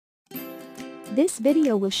This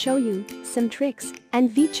video will show you some tricks and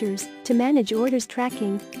features to manage orders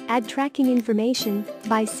tracking, add tracking information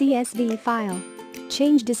by CSV file,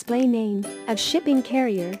 change display name of shipping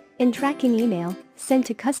carrier in tracking email sent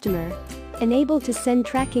to customer, enable to send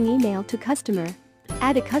tracking email to customer,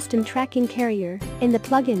 add a custom tracking carrier in the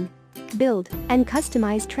plugin, build and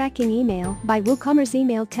customize tracking email by WooCommerce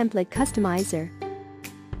Email Template Customizer.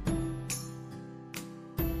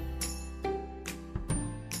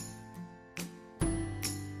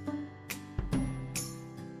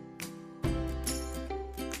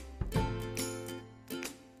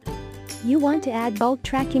 You want to add bulk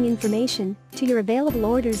tracking information to your available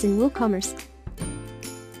orders in WooCommerce.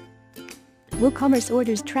 WooCommerce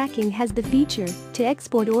Orders Tracking has the feature to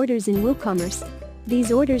export orders in WooCommerce.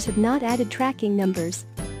 These orders have not added tracking numbers.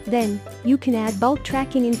 Then, you can add bulk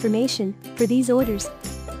tracking information for these orders.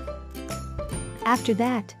 After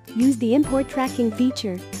that, use the import tracking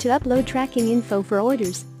feature to upload tracking info for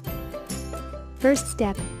orders. First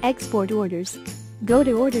step, export orders. Go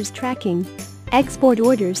to Orders Tracking. Export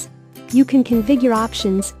orders. You can configure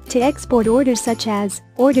options to export orders such as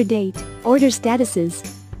order date, order statuses.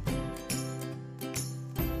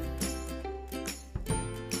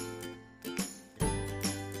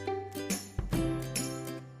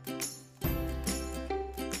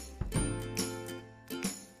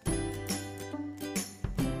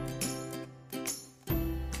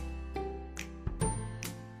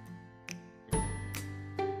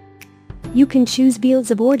 You can choose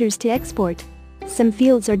fields of orders to export. Some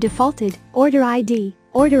fields are defaulted: order ID,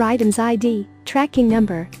 order items ID, tracking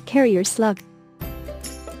number, carrier slug.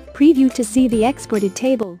 Preview to see the exported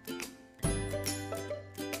table.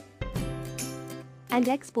 And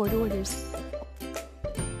export orders.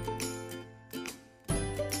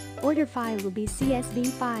 Order file will be CSV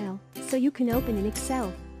file, so you can open in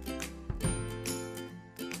Excel.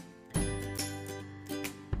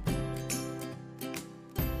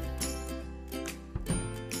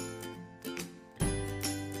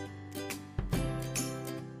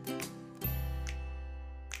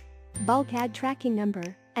 Bulk add tracking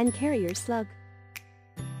number and carrier slug.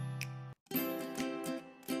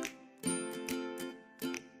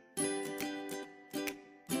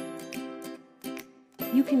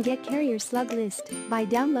 You can get carrier slug list by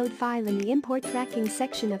download file in the import tracking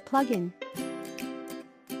section of plugin.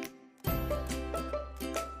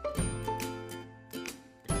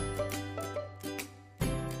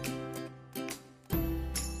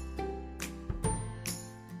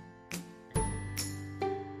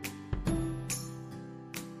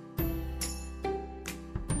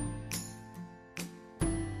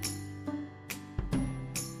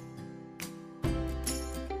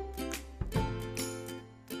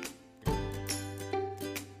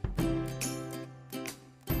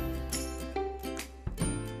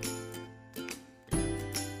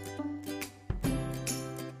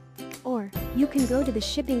 Or, you can go to the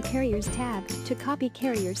Shipping Carriers tab to copy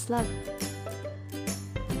carrier slug.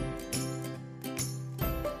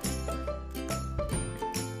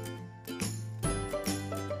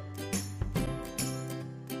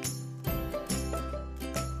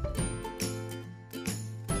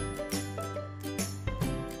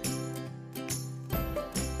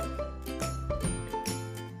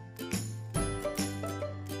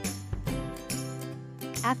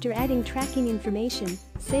 After adding tracking information,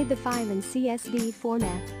 save the file in CSV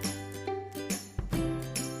format.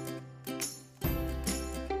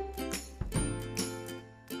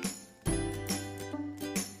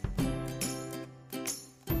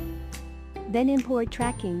 Then import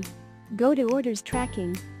tracking. Go to Orders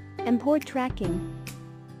Tracking. Import tracking.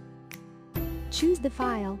 Choose the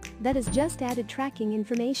file that has just added tracking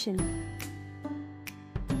information.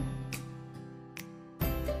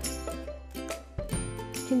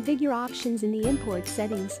 Configure options in the import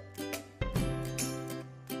settings.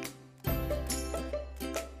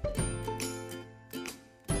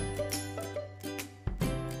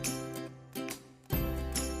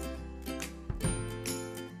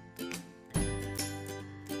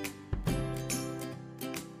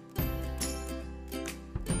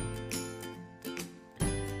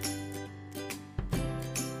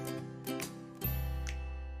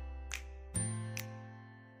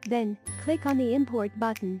 Then, click on the Import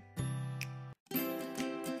button.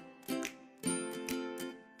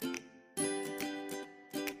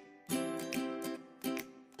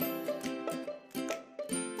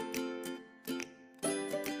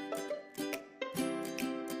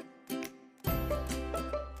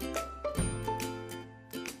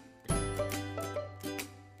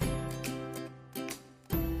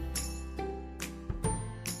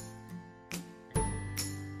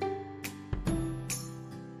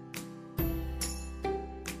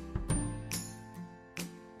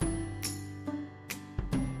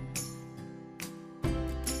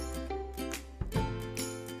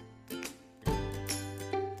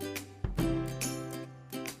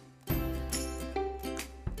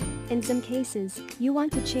 In some cases, you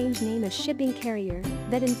want to change name of shipping carrier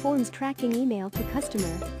that informs tracking email to customer.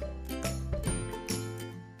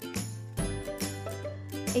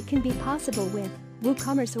 It can be possible with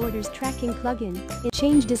WooCommerce Orders Tracking plugin.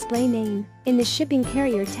 Change display name in the shipping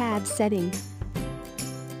carrier tab setting.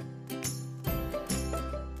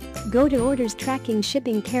 Go to Orders Tracking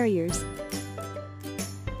Shipping Carriers.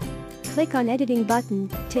 Click on Editing button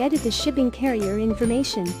to edit the shipping carrier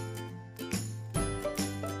information.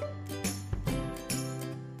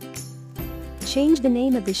 Change the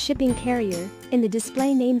name of the shipping carrier in the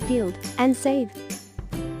display name field and save.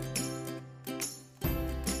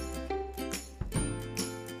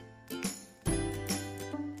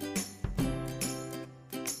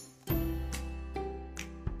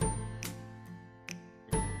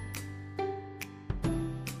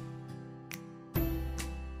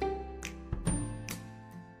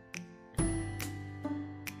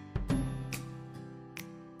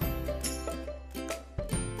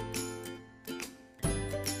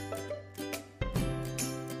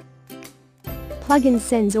 Plugin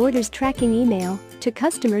sends orders tracking email to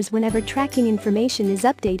customers whenever tracking information is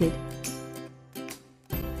updated.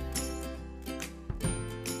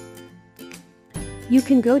 You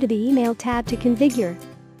can go to the Email tab to configure.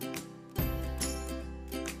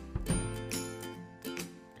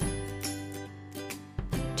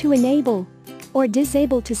 To enable or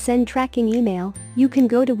disable to send tracking email, you can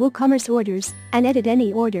go to WooCommerce Orders and edit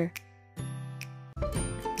any order.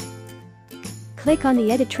 Click on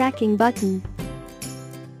the Edit Tracking button.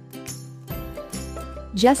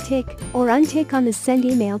 Just tick or untick on the Send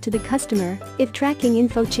email to the customer if tracking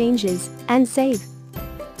info changes, and save.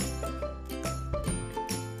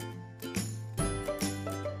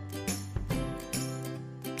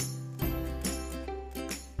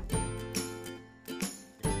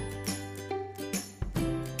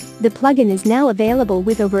 The plugin is now available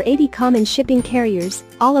with over 80 common shipping carriers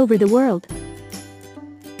all over the world.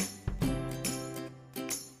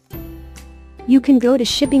 You can go to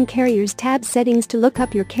Shipping Carriers tab settings to look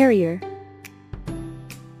up your carrier.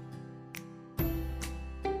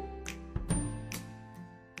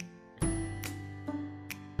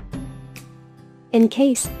 In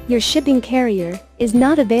case your shipping carrier is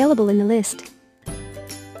not available in the list,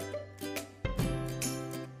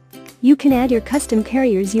 you can add your custom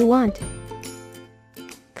carriers you want.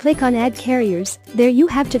 Click on Add Carriers. There you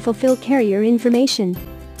have to fulfill carrier information.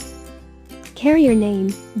 Carrier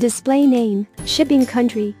name, display name, shipping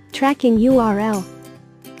country, tracking URL.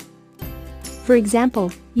 For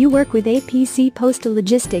example, you work with APC Postal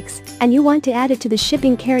Logistics and you want to add it to the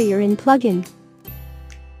shipping carrier in plugin.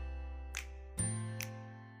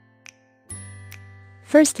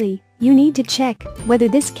 Firstly, you need to check whether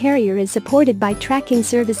this carrier is supported by tracking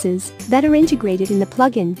services that are integrated in the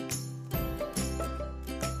plugin.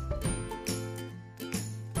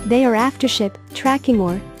 They are Aftership, Tracking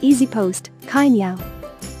or EasyPost, Kainyao.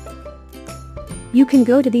 You can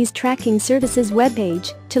go to these tracking services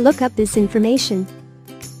webpage to look up this information.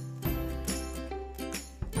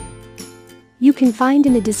 You can find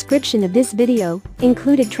in the description of this video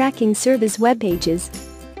included tracking service webpages.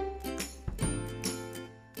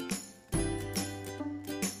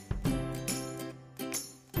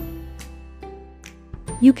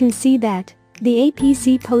 You can see that the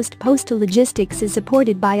APC Postal Logistics is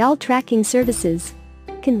supported by all tracking services.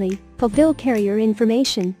 Secondly, fulfill carrier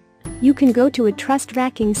information. You can go to a trust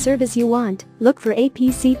tracking service you want, look for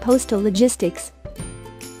APC Postal Logistics.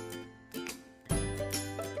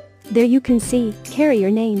 There you can see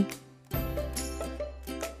carrier name.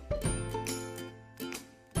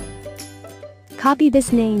 Copy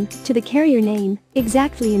this name to the carrier name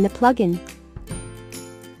exactly in the plugin.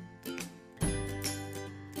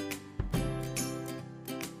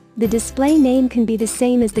 The display name can be the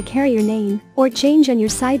same as the carrier name, or change on your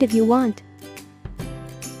site if you want.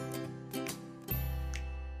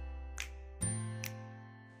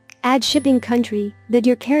 Add shipping country that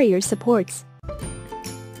your carrier supports.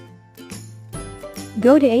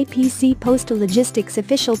 Go to APC Postal Logistics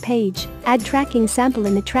official page, add tracking sample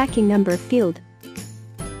in the tracking number field.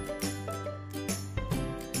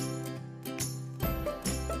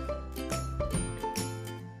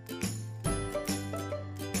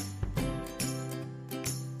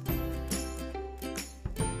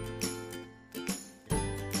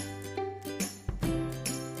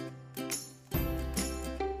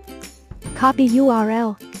 Copy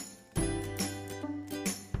URL.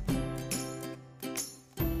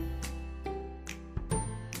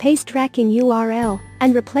 Paste tracking URL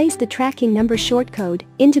and replace the tracking number shortcode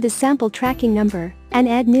into the sample tracking number and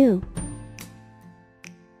add new.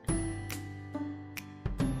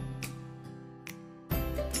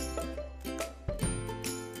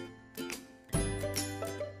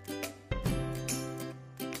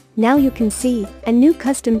 Now you can see, a new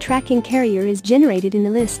custom tracking carrier is generated in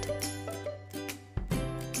the list.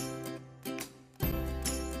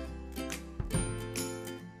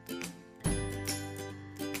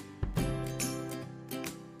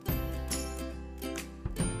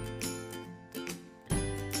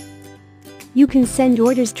 You can send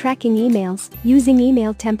orders tracking emails using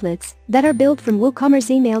email templates that are built from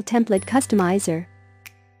WooCommerce Email Template Customizer.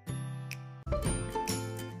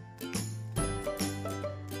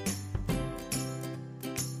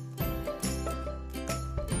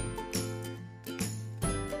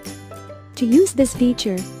 To use this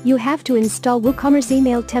feature, you have to install WooCommerce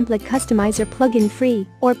Email Template Customizer plugin free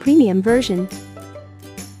or premium version.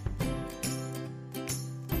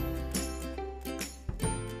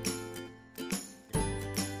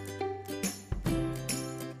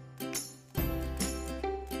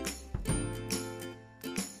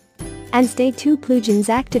 And stay 2 plugins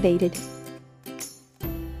activated.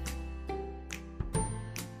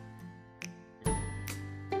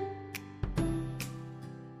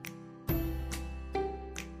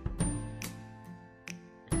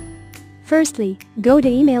 Firstly, go to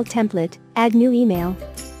Email Template, add new email.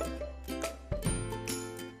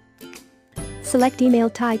 Select email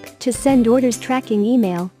type to send orders tracking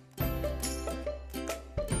email.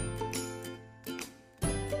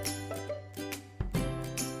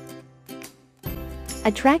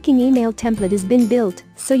 A tracking email template has been built,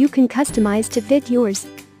 so you can customize to fit yours.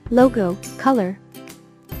 Logo, color.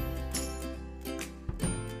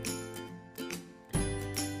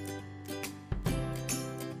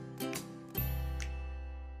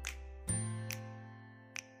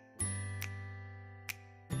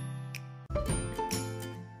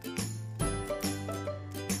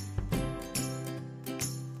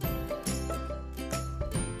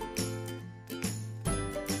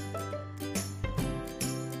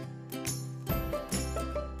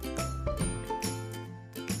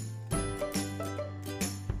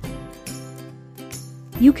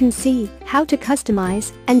 You can see how to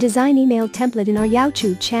customize and design email template in our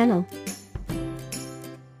YouTube channel.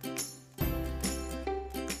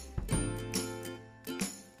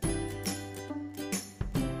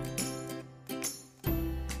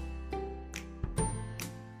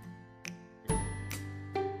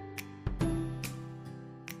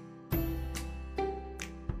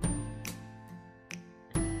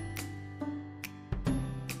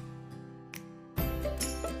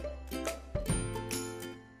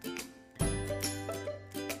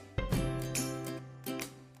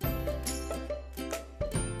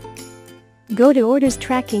 Go to Orders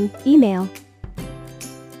Tracking, Email.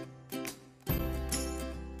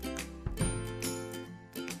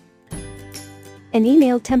 An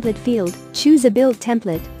email template field, choose a build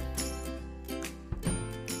template.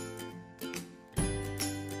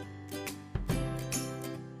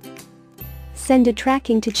 Send a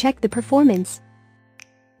tracking to check the performance.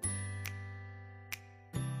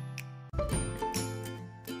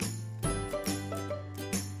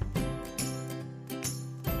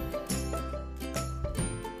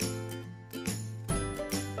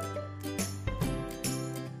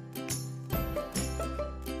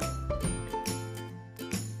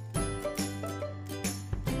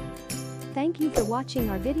 Thank you for watching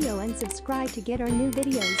our video and subscribe to get our new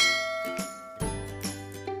videos.